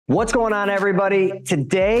What's going on, everybody?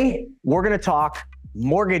 Today, we're going to talk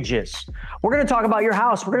mortgages. We're going to talk about your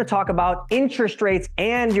house. We're going to talk about interest rates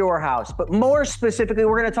and your house. But more specifically,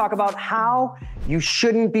 we're going to talk about how you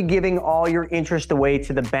shouldn't be giving all your interest away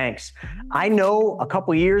to the banks. I know a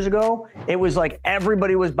couple years ago, it was like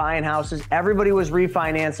everybody was buying houses. Everybody was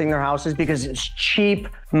refinancing their houses because it's cheap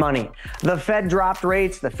money. The Fed dropped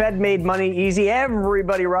rates. The Fed made money easy.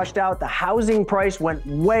 Everybody rushed out. The housing price went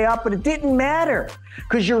way up, but it didn't matter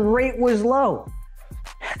because your rate was low.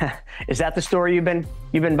 Is that the story you've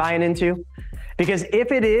been buying into? Because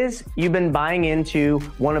if it is, you've been buying into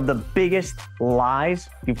one of the biggest lies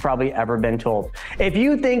you've probably ever been told. If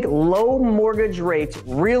you think low mortgage rates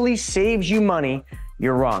really saves you money,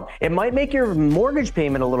 you're wrong. It might make your mortgage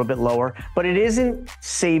payment a little bit lower, but it isn't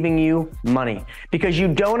saving you money because you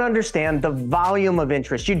don't understand the volume of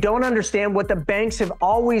interest. You don't understand what the banks have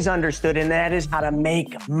always understood, and that is how to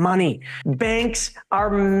make money. Banks are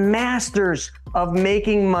masters of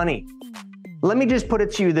making money. Let me just put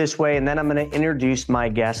it to you this way, and then I'm going to introduce my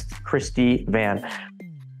guest, Christy Van.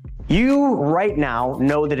 You right now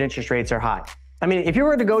know that interest rates are high. I mean, if you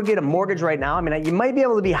were to go get a mortgage right now, I mean, you might be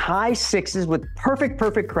able to be high sixes with perfect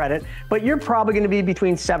credit, but you're probably going to be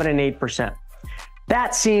between 7 and 8%.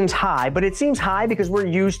 That seems high, but it seems high because we're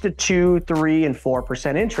used to 2, 3, and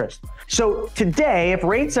 4% interest. So today, if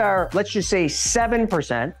rates are, let's just say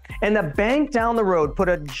 7%, and the bank down the road put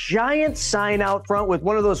a giant sign out front with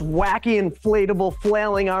one of those wacky inflatable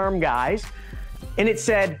flailing arm guys, and it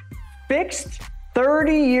said, fixed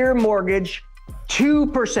 30-year mortgage,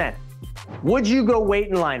 2%. Would you go wait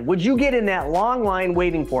in line? Would you get in that long line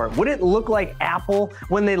waiting for it? Would it look like Apple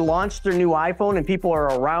when they launched their new iPhone and people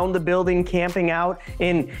are around the building camping out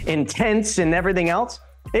in tents and everything else?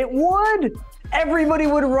 It would. Everybody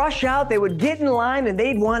would rush out. They would get in line and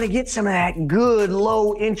they'd want to get some of that good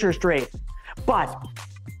low interest rate. But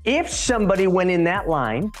if somebody went in that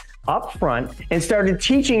line up front and started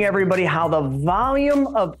teaching everybody how the volume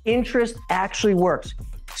of interest actually works,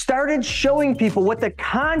 started showing people what the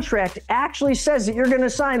contract actually says that you're going to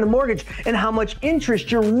sign the mortgage and how much interest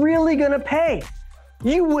you're really going to pay,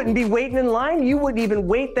 you wouldn't be waiting in line. You wouldn't even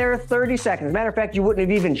wait there 30 seconds. Matter of fact, you wouldn't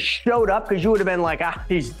have even showed up because you would have been like,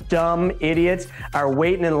 these dumb idiots are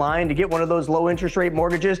waiting in line to get one of those low interest rate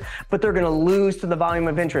mortgages, but they're going to lose to the volume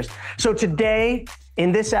of interest. So today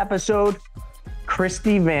in this episode,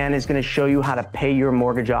 Christy Van is going to show you how to pay your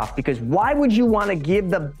mortgage off, because why would you want to give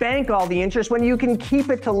the bank all the interest when you can keep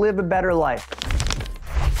it to live a better life?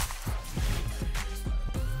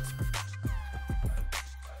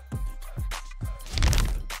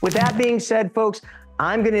 With that being said, folks,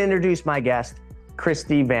 I'm going to introduce my guest,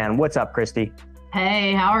 Christy Van. What's up, Christy?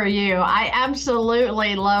 Hey, how are you? I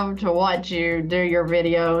absolutely love to watch you do your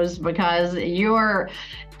videos because you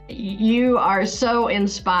are so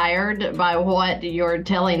inspired by what you're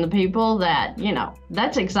telling the people that,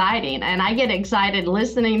 that's exciting. And I get excited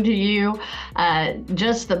listening to you,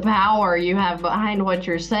 just the power you have behind what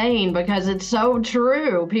you're saying, because it's so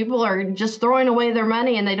true. People are just throwing away their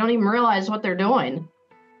money and they don't even realize what they're doing.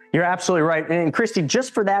 You're absolutely right. And Christy,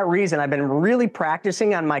 just for that reason, I've been really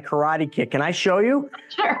practicing on my karate kick. Can I show you?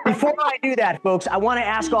 Sure. Before I do that, folks, I want to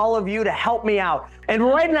ask all of you to help me out. And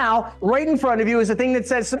right now, right in front of you is a thing that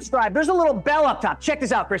says subscribe. There's a little bell up top. Check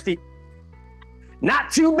this out, Christy.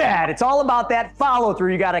 Not too bad. It's all about that follow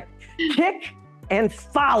through. You got to kick and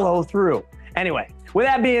follow through. Anyway, with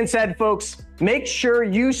that being said, folks, make sure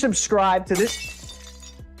you subscribe to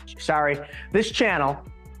this channel,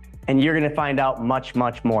 and you're going to find out much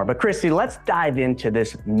more. But Christy, let's dive into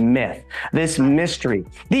this myth, this mystery,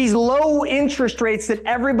 these low interest rates that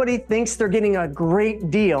everybody thinks they're getting a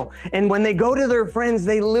great deal. And when they go to their friends,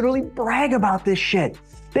 they literally brag about this shit.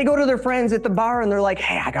 They go to their friends at the bar and they're like,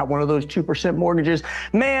 hey, I got one of those 2% mortgages.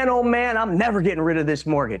 Man, oh man, I'm never getting rid of this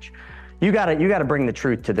mortgage. You gotta bring the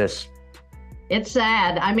truth to this. It's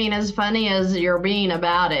sad. I mean, as funny as you're being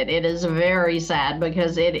about it, it is very sad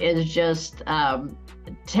because it is just,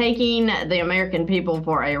 taking the American people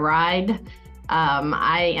for a ride.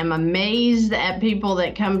 I am amazed at people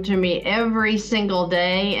that come to me every single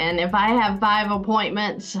day. And if I have 5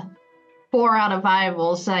 appointments, 4 out of 5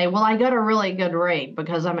 will say, well, I got a really good rate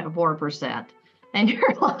because I'm at 4%. And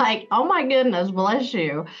you're like, oh my goodness, bless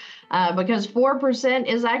you. Because 4%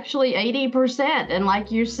 is actually 80%. And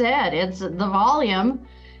like you said, it's the volume.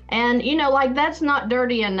 And that's not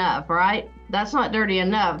dirty enough, right? That's not dirty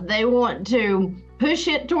enough. They want to push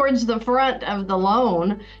it towards the front of the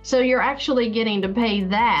loan, so you're actually getting to pay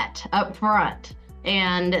that up front.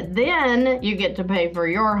 and then you get to pay for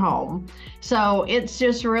your home. So it's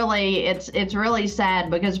just really, it's really sad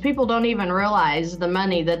because people don't even realize the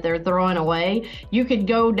money that they're throwing away. You could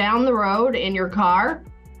go down the road in your car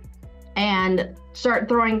and start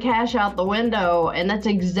throwing cash out the window, and that's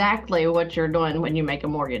exactly what you're doing when you make a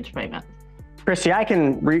mortgage payment. Christy, I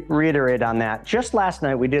can reiterate on that. Just last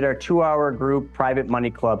night, we did our 2-hour group private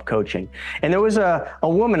money club coaching. And there was a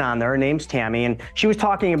woman on there, her name's Tammy, and she was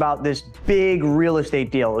talking about this big real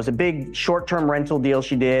estate deal. It was a big short-term rental deal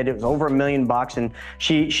she did. It was over $1 million, and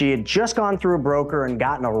she had just gone through a broker and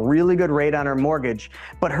gotten a really good rate on her mortgage,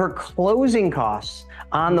 but her closing costs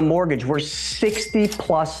on the mortgage were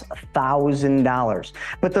 $60,000+.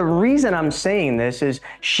 But the reason I'm saying this is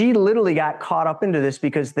she literally got caught up into this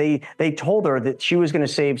because they told her that she was going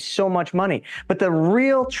to save so much money. But the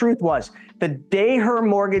real truth was, the day her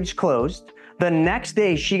mortgage closed, the next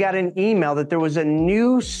day she got an email that there was a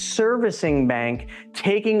new servicing bank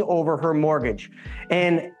taking over her mortgage.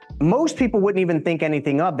 And most people wouldn't even think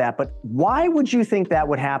anything of that, but why would you think that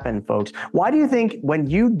would happen, folks? Why do you think when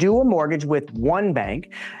you do a mortgage with one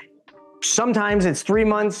bank, sometimes it's 3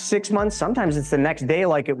 months, 6 months, sometimes it's the next day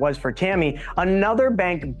like it was for Tammy, another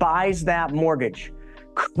bank buys that mortgage?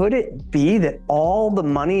 Could it be that all the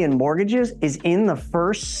money in mortgages is in the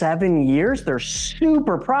first 7 years? They're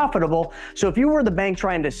super profitable. So if you were the bank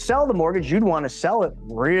trying to sell the mortgage, you'd want to sell it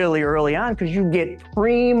really early on because you get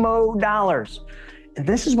primo dollars. And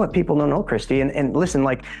this is what people don't know, Christy. And listen,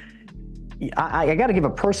 like, I got to give a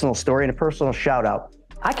personal story and a personal shout out.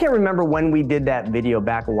 I can't remember when we did that video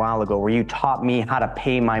back a while ago where you taught me how to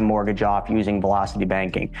pay my mortgage off using Velocity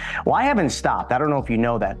Banking. Well, I haven't stopped. I don't know if you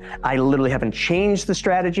know that. I literally haven't changed the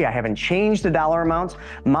strategy. I haven't changed the dollar amounts.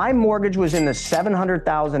 My mortgage was in the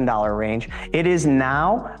 $700,000 range. It is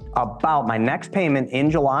now about my next payment in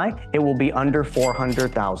July. It will be under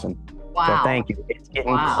 $400,000. Wow. So thank you. It's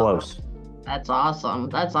getting close. That's awesome.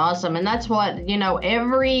 That's awesome. And that's what, you know,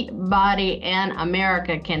 everybody in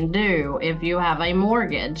America can do if you have a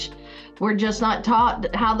mortgage. We're just not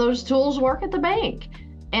taught how those tools work at the bank.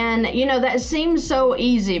 And, you know, that seems so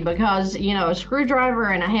easy because, you know, a screwdriver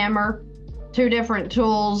and a hammer, two different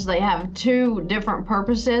tools, they have two different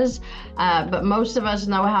purposes, but most of us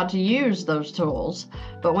know how to use those tools.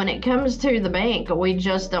 But when it comes to the bank, we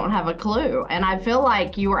just don't have a clue. And I feel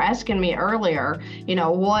like you were asking me earlier, you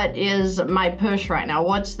know, what is my push right now?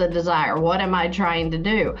 What's the desire? What am I trying to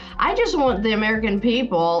do? I just want the American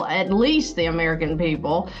people, at least the American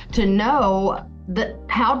people, to know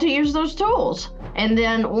how to use those tools. And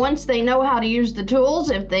then once they know how to use the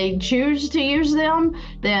tools, if they choose to use them,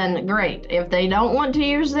 then great. If they don't want to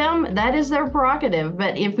use them, that is their prerogative.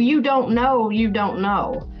 But if you don't know, you don't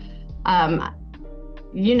know.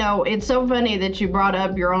 You know, it's so funny that you brought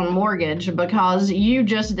up your own mortgage because you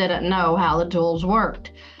just didn't know how the tools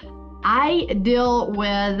worked. I deal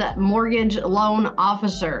with mortgage loan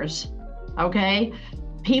officers, okay?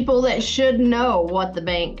 People that should know what the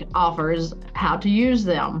bank offers, how to use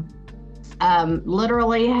them.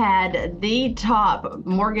 Literally had the top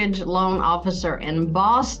mortgage loan officer in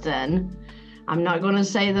Boston, I'm not going to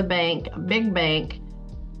say the bank, big bank,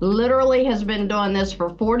 literally has been doing this for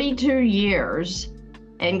 42 years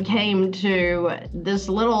and came to this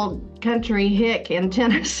little country hick in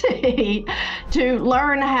Tennessee to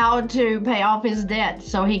learn how to pay off his debt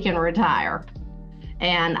so he can retire.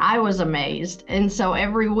 And I was amazed. And so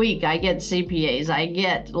every week I get CPAs, I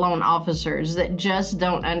get loan officers that just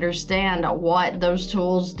don't understand what those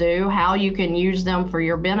tools do, how you can use them for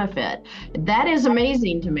your benefit. That is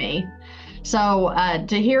amazing to me. So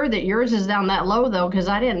to hear that yours is down that low though, because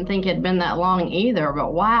I didn't think it'd been that long either,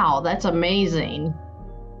 but wow, that's amazing.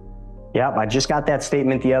 Yep, I just got that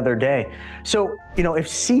statement the other day. So, you know, if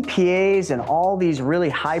CPAs and all these really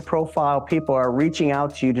high profile people are reaching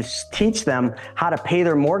out to you to teach them how to pay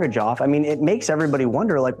their mortgage off, I mean, it makes everybody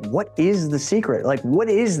wonder, like, what is the secret? Like, what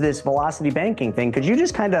is this Velocity Banking thing? Could you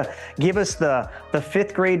just kind of give us the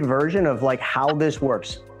 5th grade version of like how this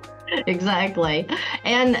works? Exactly.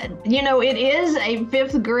 And, you know, it is a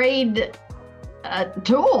 5th grade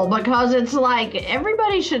tool because it's like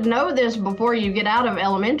everybody should know this before you get out of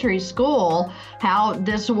elementary school, how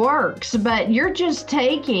this works. But you're just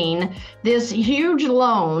taking this huge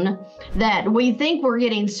loan that we think we're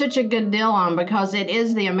getting such a good deal on because it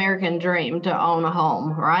is the American dream to own a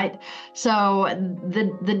home, right? So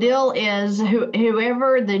the deal is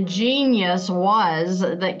whoever the genius was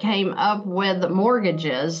that came up with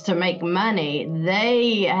mortgages to make money,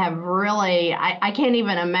 they have really, I can't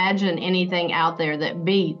even imagine anything out there that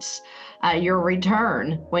beats your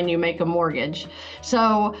return when you make a mortgage.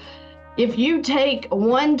 So If you take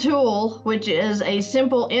one tool, which is a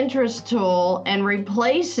simple interest tool, and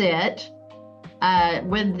replace it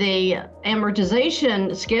with the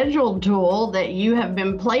amortization scheduled tool that you have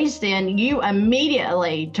been placed in, you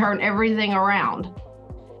immediately turn everything around.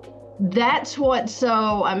 That's what's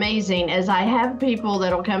so amazing is I have people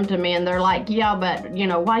that'll come to me and they're like, yeah, but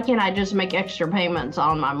why can't I just make extra payments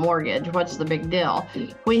on my mortgage? What's the big deal?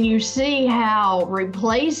 When you see how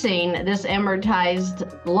replacing this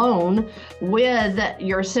amortized loan with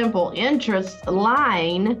your simple interest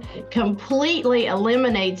line completely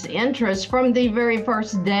eliminates interest from the very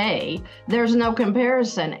first day, there's no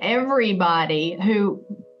comparison. Everybody who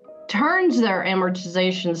turns their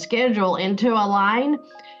amortization schedule into a line,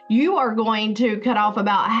 you are going to cut off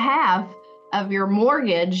about half of your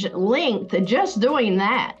mortgage length just doing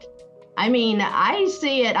that. I mean, I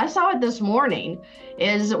saw it this morning,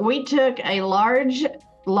 is we took a large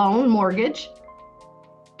loan mortgage,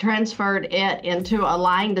 transferred it into a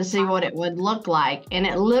line to see what it would look like, and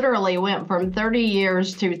it literally went from 30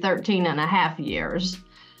 years to 13 and a half years.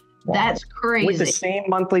 Wow. That's crazy. With the same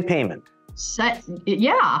monthly payment.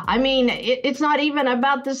 Yeah, I mean, it's not even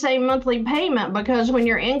about the same monthly payment, because when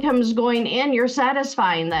your income's going in, you're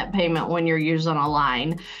satisfying that payment when you're using a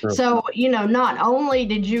line. Sure. So, not only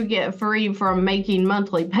did you get free from making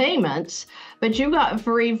monthly payments, but you got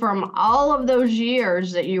free from all of those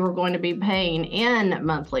years that you were going to be paying in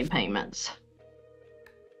monthly payments.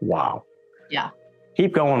 Wow. Yeah.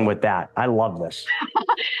 Keep going with that. I love this.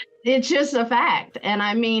 It's just a fact. And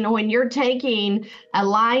I mean, when you're taking a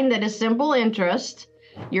line that is simple interest,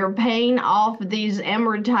 you're paying off these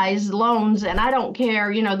amortized loans. And I don't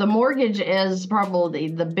care, the mortgage is probably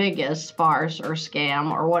the biggest farce or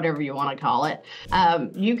scam or whatever you want to call it.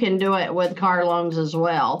 You can do it with car loans as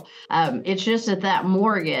well. It's just that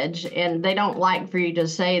mortgage, and they don't like for you to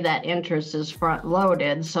say that interest is front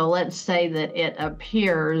loaded. So let's say that it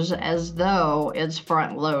appears as though it's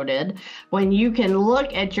front loaded. When you can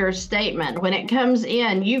look at your statement, when it comes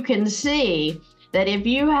in, you can see that if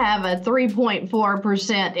you have a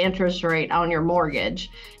 3.4% interest rate on your mortgage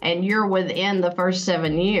and you're within the first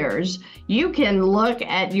 7 years, you can look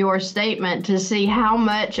at your statement to see how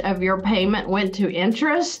much of your payment went to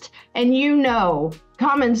interest. And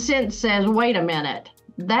common sense says, wait a minute,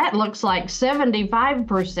 that looks like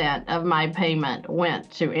 75% of my payment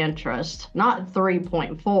went to interest, not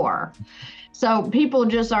 3.4. So people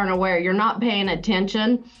just aren't aware. You're not paying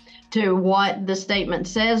attention to what the statement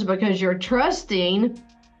says, because you're trusting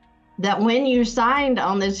that when you signed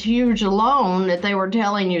on this huge loan that they were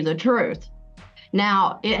telling you the truth.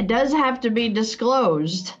 Now, it does have to be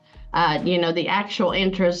disclosed, the actual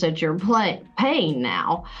interest that you're paying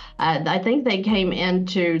now. I think they came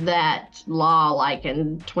into that law like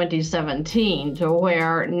in 2017, to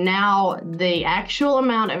where now the actual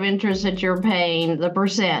amount of interest that you're paying, the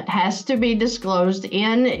percent, has to be disclosed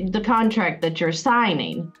in the contract that you're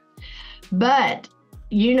signing. But,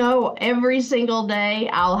 every single day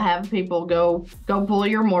I'll have people go pull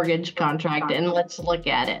your mortgage contract and let's look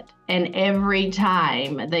at it. And every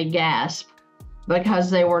time they gasp, because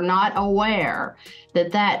they were not aware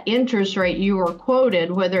that interest rate you were quoted,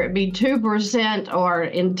 whether it be 2% or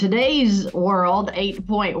in today's world,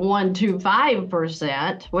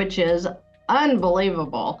 8.125%, which is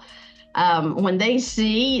unbelievable. When they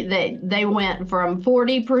see that they went from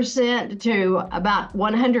 40% to about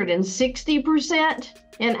 160%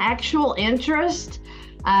 in actual interest,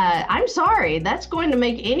 I'm sorry, that's going to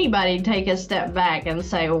make anybody take a step back and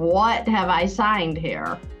say, what have I signed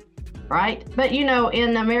here? Right? But in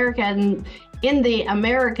the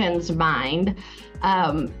American's mind,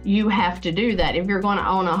 you have to do that. If you're going to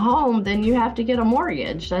own a home, then you have to get a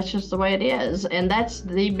mortgage. That's just the way it is. And that's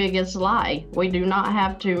the biggest lie. We do not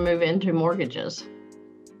have to move into mortgages.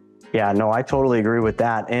 Yeah, no, I totally agree with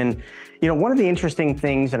that. And, one of the interesting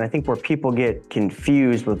things, and I think where people get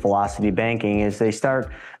confused with velocity banking, is they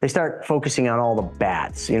start focusing on all the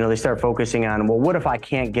bats. They start focusing on, well, what if I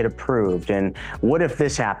can't get approved? And what if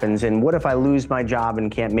this happens? And what if I lose my job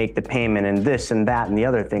and can't make the payment, and this and that and the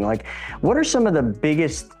other thing? Like, what are some of the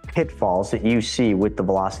biggest pitfalls that you see with the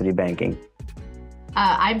velocity banking?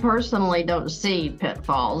 I personally don't see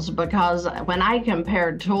pitfalls, because when I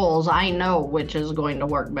compare tools, I know which is going to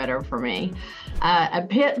work better for me. A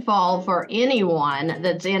pitfall for anyone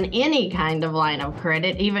that's in any kind of line of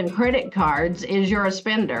credit, even credit cards, is you're a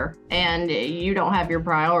spender and you don't have your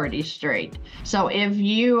priorities straight. So if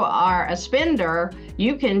you are a spender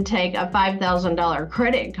you can take a $5,000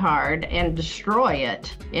 credit card and destroy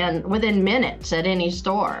it within minutes at any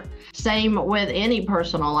store. Same with any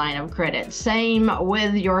personal line of credit. Same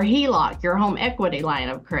with your HELOC, your home equity line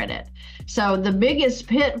of credit. So the biggest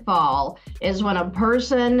pitfall is when a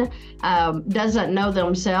person doesn't know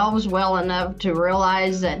themselves well enough to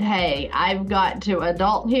realize that, hey, I've got to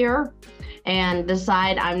adult here and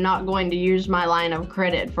decide I'm not going to use my line of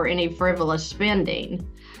credit for any frivolous spending.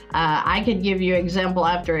 I could give you example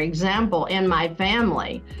after example in my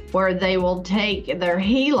family where they will take their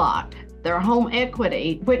HELOC, their home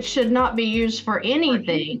equity, which should not be used for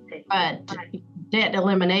anything but debt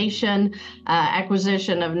elimination,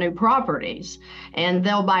 acquisition of new properties, and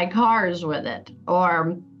they'll buy cars with it,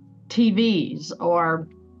 or TVs, or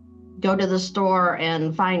go to the store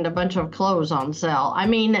and find a bunch of clothes on sale. I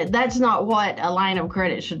mean, that's not what a line of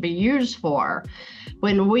credit should be used for.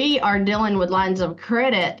 When we are dealing with lines of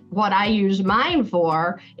credit, what I use mine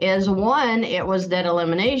for is, one, it was debt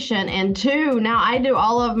elimination, and two, now I do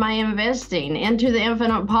all of my investing into the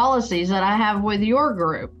infinite policies that I have with your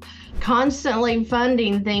group, constantly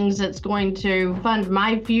funding things that's going to fund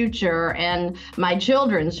my future and my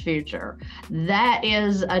children's future. That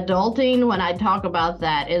is adulting. When I talk about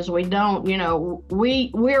that, is we don't,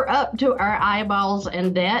 we're up to our eyeballs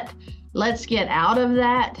in debt. Let's get out of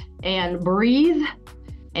that and breathe,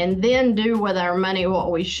 and then do with our money what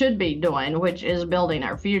we should be doing, which is building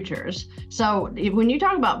our futures. So when you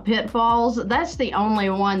talk about pitfalls, that's the only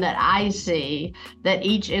one that I see that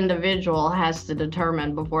each individual has to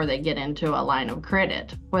determine before they get into a line of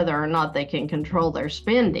credit, whether or not they can control their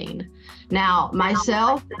spending. Now,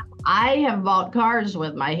 myself, I have bought cars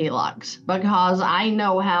with my HELOCs because I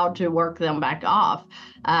know how to work them back off.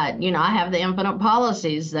 I have the infinite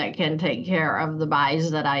policies that can take care of the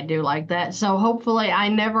buys that I do like that. So hopefully I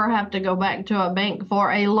never have to go back to a bank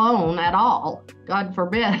for a loan at all. God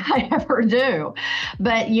forbid I ever do.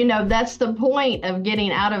 But, that's the point of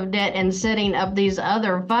getting out of debt and setting up these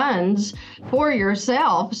other funds for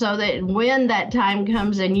yourself, so that when that time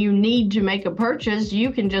comes and you need to make a purchase,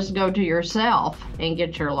 you can just go to yourself and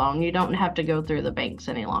get your loan. You don't have to go through the banks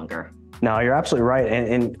any longer. No, you're absolutely right.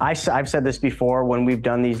 And I've said this before when we've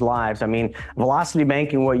done these lives. I mean, velocity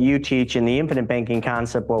banking, what you teach, and the infinite banking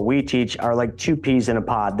concept, what we teach, are like two peas in a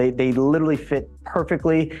pod. They literally fit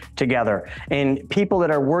perfectly together. And people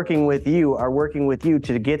that are working with you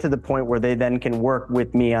to get to the point where they then can work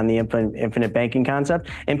with me on the infinite banking concept.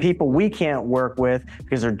 And people we can't work with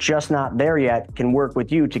because they're just not there yet can work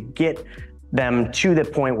with you to get them to the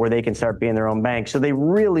point where they can start being their own bank. So they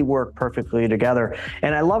really work perfectly together.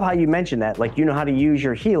 And I love how you mentioned that, like, you know how to use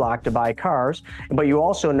your HELOC to buy cars, but you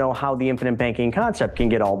also know how the infinite banking concept can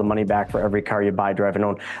get all the money back for every car you buy, drive, and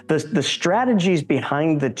own. The strategies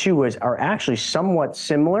behind the two are actually somewhat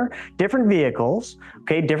similar, different vehicles,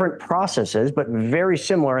 okay, different processes, but very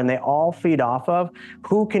similar, and they all feed off of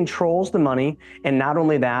who controls the money, and not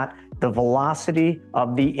only that, the velocity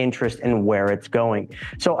of the interest and where it's going.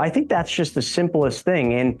 So I think that's just the simplest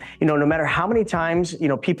thing. And, no matter how many times,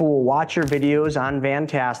 people will watch your videos on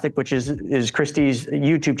Fantastic, which is Christy's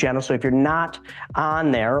YouTube channel. So if you're not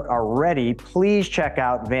on there already, please check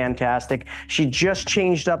out Fantastic. She just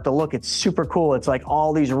changed up the look. It's super cool. It's like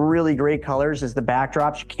all these really great colors as the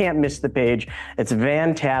backdrops. You can't miss the page. It's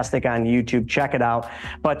Fantastic on YouTube. Check it out.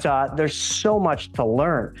 But there's so much to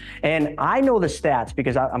learn. And I know the stats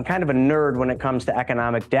because I'm kind of a nerd when it comes to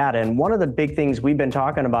economic data. And one of the big things we've been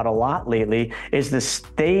talking about a lot lately is the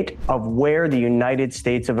state of where the United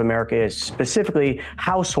States of America is, specifically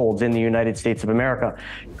households in the United States of America.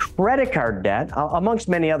 Credit card debt, amongst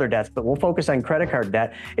many other debts, but we'll focus on credit card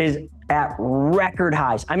debt, is at record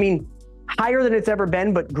highs. I mean, higher than it's ever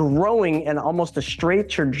been, but growing in almost a straight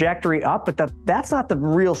trajectory up. But that's not the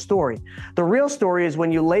real story. The real story is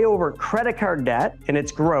when you lay over credit card debt and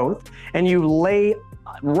its growth, and you lay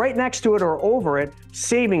right next to it or over it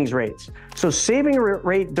savings rates. So saving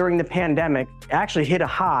rate during the pandemic actually hit a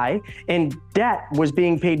high, and debt was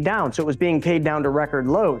being paid down. So it was being paid down to record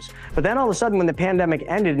lows. But then all of a sudden, when the pandemic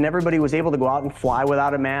ended and everybody was able to go out and fly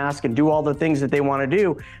without a mask and do all the things that they want to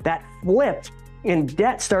do, that flipped. And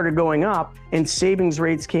debt started going up and savings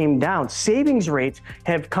rates came down. Savings rates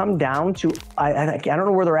have come down to, I don't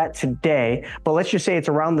know where they're at today, but let's just say it's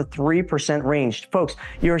around the 3% range. Folks,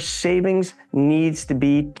 your savings needs to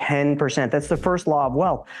be 10%. That's the first law of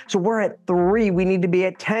wealth. So we're at 3, we need to be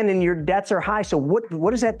at 10, and your debts are high. So what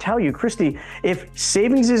does that tell you? Christy, if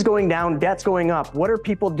savings is going down, debt's going up, what are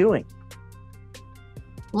people doing?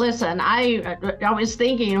 Listen, I was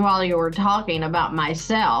thinking while you were talking about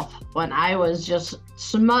myself when I was just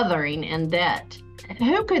smothering in debt.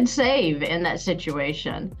 who could save in that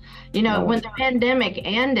situation? You know, when the pandemic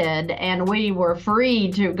ended and we were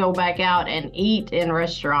free to go back out and eat in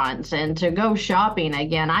restaurants and to go shopping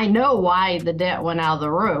again, I know why the debt went out of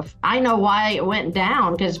the roof. I know why it went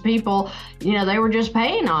down, because people, you know, they were just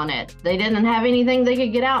paying on it. They didn't have anything they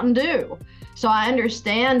could get out and do. So I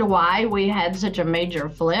understand why we had such a major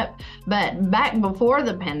flip. But back before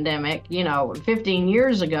the pandemic, you know, 15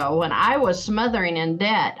 years ago, when I was smothering in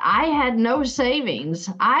debt, I had no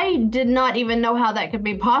savings. I did not even know how that could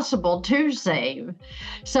be possible to save.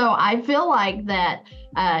 So I feel like that,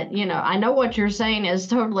 you know, I know what you're saying is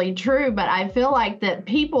totally true, but I feel like that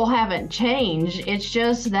people haven't changed. It's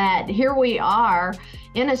just that here we are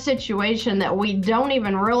in a situation that we don't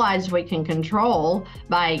even realize we can control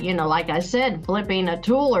by, you know, like I said, flipping a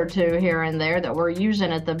tool or two here and there that we're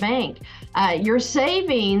using at the bank. Your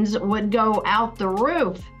savings would go out the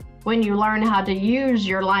roof when you learn how to use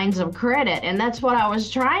your lines of credit. And that's what I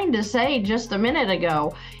was trying to say just a minute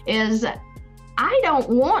ago, is I don't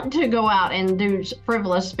want to go out and do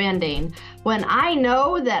frivolous spending when I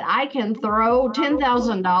know that I can throw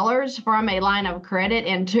 $10,000 from a line of credit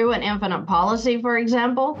into an infinite policy, for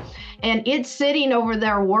example, and it's sitting over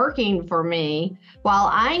there working for me while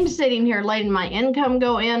I'm sitting here letting my income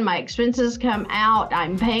go in, my expenses come out,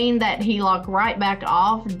 I'm paying that HELOC right back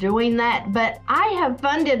off doing that. But I have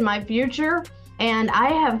funded my future. And I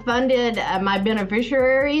have funded my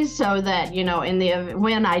beneficiaries so that, you know,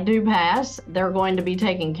 when I do pass, they're going to be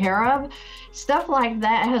taken care of. Stuff like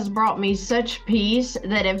that has brought me such peace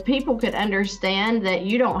that if people could understand that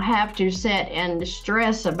you don't have to sit and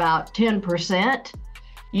stress about 10%,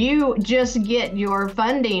 you just get your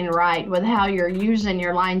funding right with how you're using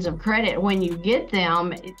your lines of credit. When you get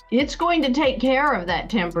them, it's going to take care of that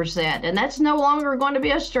 10%, and that's no longer going to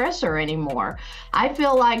be a stressor anymore. I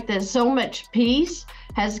feel like that so much peace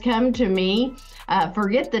has come to me.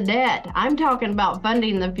 Forget the debt. I'm talking about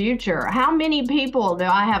funding the future. How many people do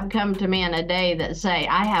I have come to me in a day that say,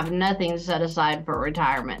 I have nothing set aside for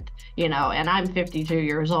retirement, you know, and I'm 52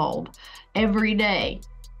 years old. Every day,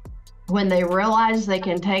 when they realize they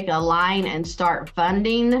can take a line and start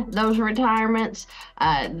funding those retirements,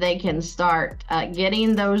 they can start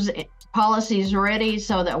getting those policies ready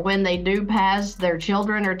so that when they do pass, their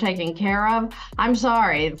children are taken care of. I'm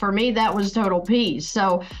sorry, for me, that was total peace.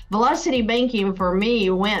 So Velocity Banking for me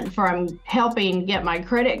went from helping get my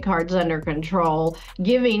credit cards under control,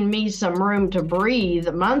 giving me some room to breathe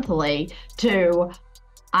monthly, to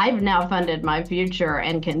I've now funded my future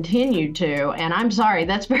and continue to, and I'm sorry,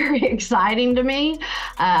 that's very exciting to me.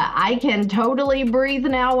 I can totally breathe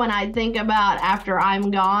now when I think about after I'm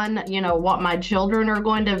gone, you know, what my children are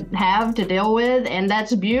going to have to deal with, and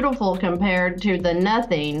that's beautiful compared to the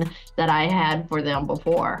nothing that I had for them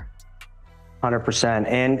before. 100%.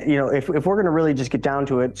 And, you know, if we're going to really just get down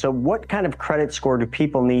to it, so what kind of credit score do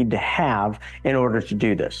people need to have in order to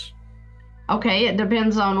do this? Okay, it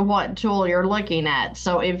depends on what tool you're looking at.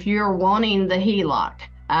 So if you're wanting the HELOC,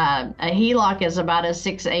 a HELOC is about a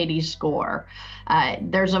 680 score.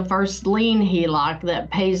 There's a first lien HELOC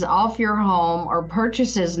that pays off your home or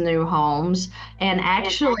purchases new homes. And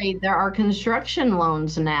actually, there are construction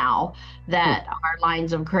loans now that are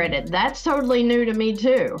lines of credit. That's totally new to me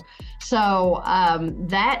too. So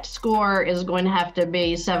that score is going to have to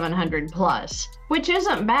be 700 plus, which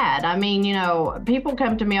isn't bad. I mean, you know, people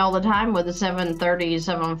come to me all the time with a 730,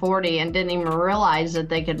 740 and didn't even realize that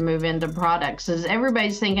they could move into products. As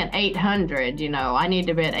everybody's thinking 800, you know, I need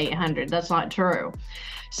to be at 800. That's not true.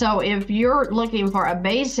 So if you're looking for a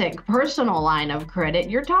basic personal line of credit,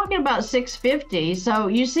 you're talking about 650. So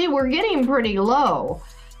you see, we're getting pretty low.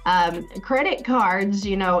 Credit cards,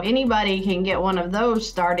 you know, anybody can get one of those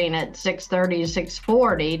starting at 630,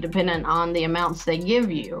 640, depending on the amounts they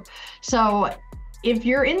give you. So if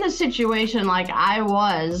you're in the situation like I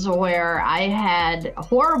was, where I had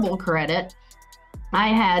horrible credit, I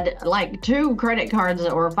had like 2 credit cards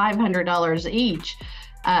that were $500 each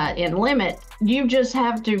in limit, you just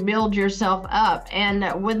have to build yourself up.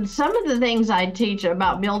 And with some of the things I teach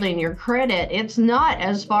about building your credit, it's not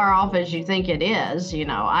as far off as you think it is. You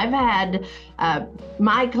know, I've had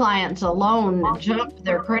my clients alone jump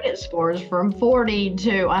their credit scores from 40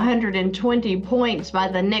 to 120 points by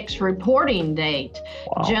the next reporting date.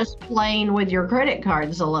 Wow. Just playing with your credit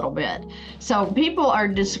cards a little bit. So people are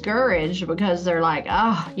discouraged because they're like,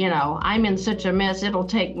 oh, you know, I'm in such a mess, it'll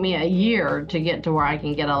take me a year to get to where I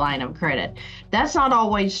can get a line of credit. That's not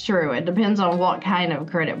always true. It depends on what kind of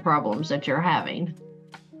credit problems that you're having.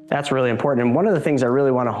 That's really important. And one of the things I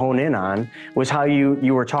really want to hone in on was how you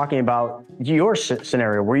were talking about your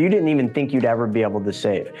scenario where you didn't even think you'd ever be able to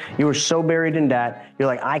save. You were so buried in debt. You're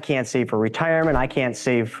like, I can't save for retirement. I can't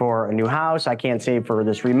save for a new house. I can't save for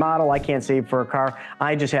this remodel. I can't save for a car.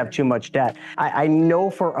 I just have too much debt. I know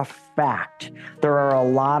for a fact there are a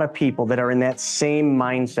lot of people that are in that same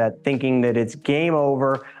mindset, thinking that it's game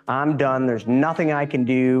over. I'm done. There's nothing I can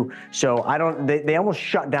do. So they almost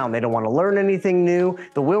shut down. They don't want to learn anything new.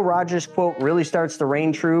 The Will Rogers quote really starts to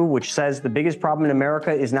reign true, which says the biggest problem in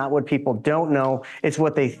America is not what people don't know. It's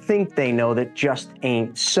what they think they know that just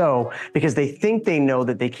ain't so, because they think they know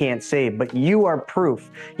that they can't save. But you are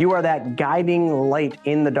proof. You are that guiding light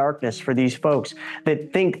in the darkness for these folks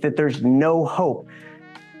that think that there's no hope.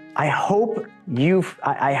 I hope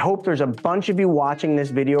there's a bunch of you watching this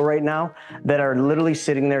video right now that are literally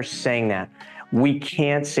sitting there saying that. We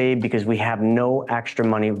can't save because we have no extra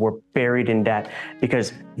money. We're buried in debt,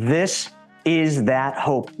 because this is that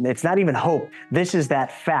hope. It's not even hope. This is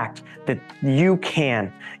that fact that you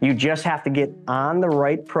can. You just have to get on the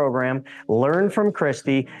right program, learn from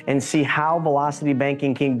Christy, and see how Velocity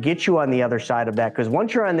Banking can get you on the other side of that. Because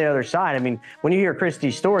once you're on the other side, I mean, when you hear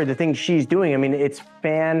Christy's story, the things she's doing, I mean, it's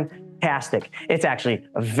fantastic. It's actually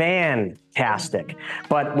fantastic.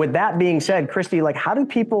 But with that being said, Christy, like, how do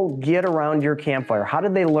people get around your campfire? How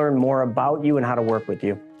did they learn more about you and how to work with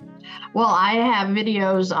you? Well, I have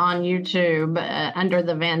videos on YouTube under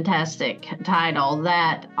the Fantastic title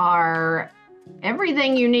that are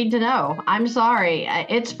everything you need to know. I'm sorry,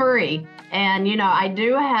 it's free. And, you know, I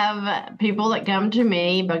do have people that come to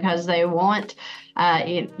me because they want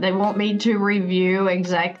me to review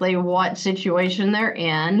exactly what situation they're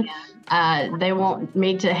in. They want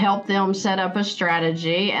me to help them set up a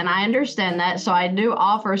strategy, and I understand that, so I do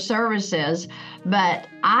offer services, but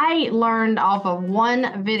I learned off of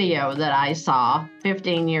one video that I saw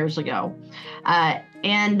 15 years ago.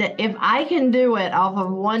 And if I can do it off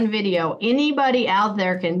of one video, anybody out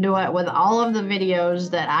there can do it with all of the videos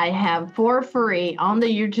that I have for free on the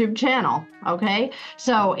YouTube channel, okay?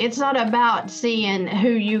 So it's not about seeing who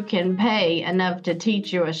you can pay enough to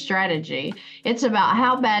teach you a strategy. It's about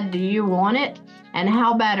how bad do you want it, and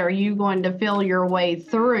how bad are you going to feel your way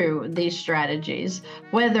through these strategies?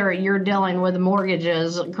 Whether you're dealing with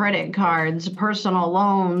mortgages, credit cards, personal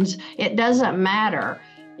loans, it doesn't matter.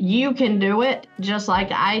 You can do it just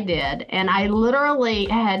like I did. And I literally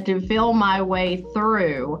had to feel my way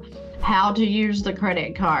through how to use the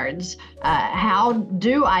credit cards. How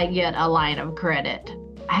do I get a line of credit?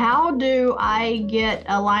 How do I get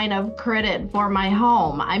a line of credit for my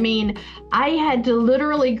home? I mean, I had to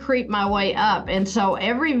literally creep my way up. And so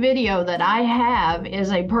every video that I have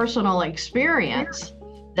is a personal experience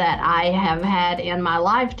that I have had in my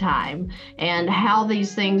lifetime, and how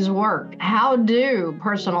these things work. How do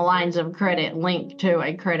personal lines of credit link to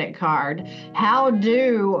a credit card? How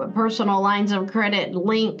do personal lines of credit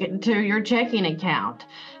link to your checking account?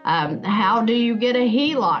 How do you get a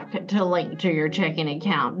HELOC to link to your checking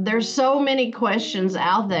account? There's so many questions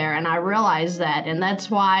out there, and I realize that, and that's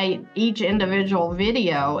why each individual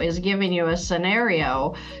video is giving you a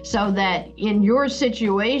scenario so that in your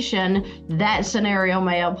situation, that scenario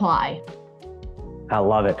may apply. I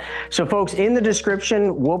love it. So folks, in the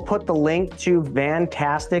description, we'll put the link to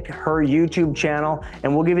Fantastic, her YouTube channel,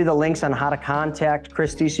 and we'll give you the links on how to contact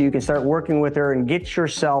Christy so you can start working with her and get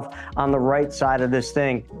yourself on the right side of this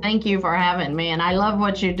thing. Thank you for having me. And I love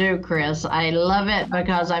what you do, Chris. I love it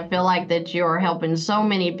because I feel like that you're helping so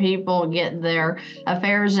many people get their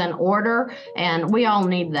affairs in order. And we all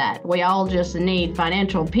need that. We all just need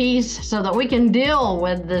financial peace so that we can deal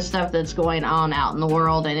with the stuff that's going on out in the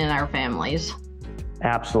world and in our families.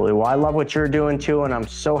 Absolutely. Well, I love what you're doing too, and I'm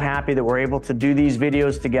so happy that we're able to do these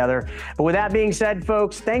videos together. But with that being said,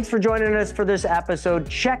 folks, thanks for joining us for this episode.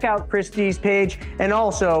 Check out Christy's page, and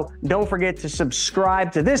also don't forget to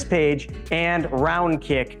subscribe to this page and round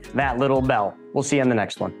kick that little bell. We'll see you on the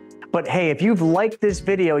next one. But hey, if you've liked this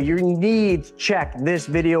video, you need to check this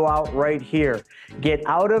video out right here. Get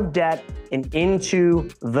out of debt and into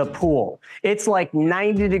the pool. It's like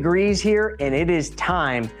 90 degrees here, and it is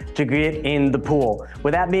time to get in the pool.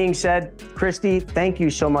 With that being said, Christy, thank you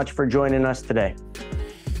so much for joining us today.